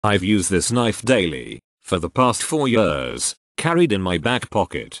I've used this knife daily for the past 4 years, carried in my back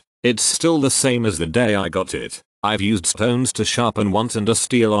pocket. It's still the same as the day I got it. I've used stones to sharpen once and a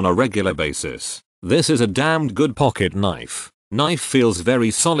steel on a regular basis. This is a damned good pocket knife. Knife feels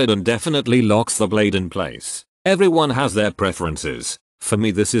very solid and definitely locks the blade in place. Everyone has their preferences. For me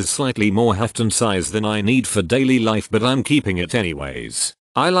this is slightly more heft and size than I need for daily life, but I'm keeping it anyways.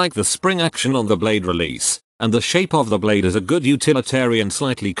 I like the spring action on the blade release, and the shape of the blade is a good utilitarian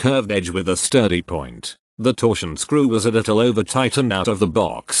slightly curved edge with a sturdy point. The torsion screw was a little over tightened out of the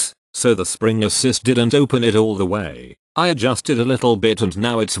box, so the spring assist didn't open it all the way. I adjusted a little bit and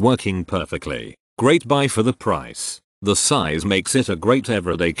now it's working perfectly. Great buy for the price. The size makes it a great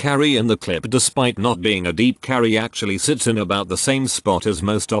everyday carry, and the clip, despite not being a deep carry, actually sits in about the same spot as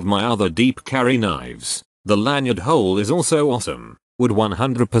most of my other deep carry knives. The lanyard hole is also awesome. Would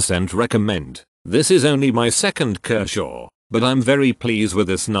 100% recommend. This is only my second Kershaw, but I'm very pleased with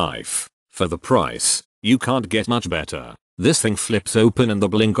this knife. For the price, you can't get much better. This thing flips open in the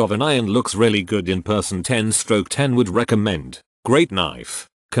blink of an eye and looks really good in person. 10/10 would recommend. Great knife.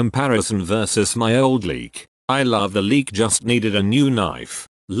 Comparison versus my old Leek. I love the Leek, just needed a new knife.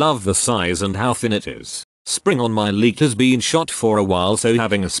 Love the size and how thin it is. Spring on my Leek has been shot for a while, so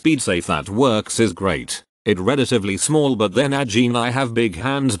having a SpeedSafe that works is great. It relatively small, but then again I have big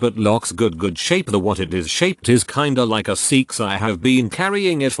hands, but locks good shape. The what it is shaped is kinda like a Seeks. I have been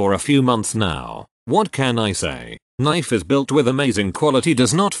carrying it for a few months now. What can I say? Knife is built with amazing quality,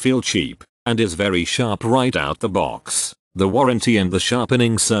 does not feel cheap, and is very sharp right out the box. The warranty and the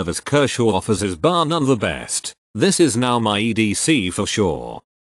sharpening service Kershaw offers is bar none the best. This is now my EDC for sure.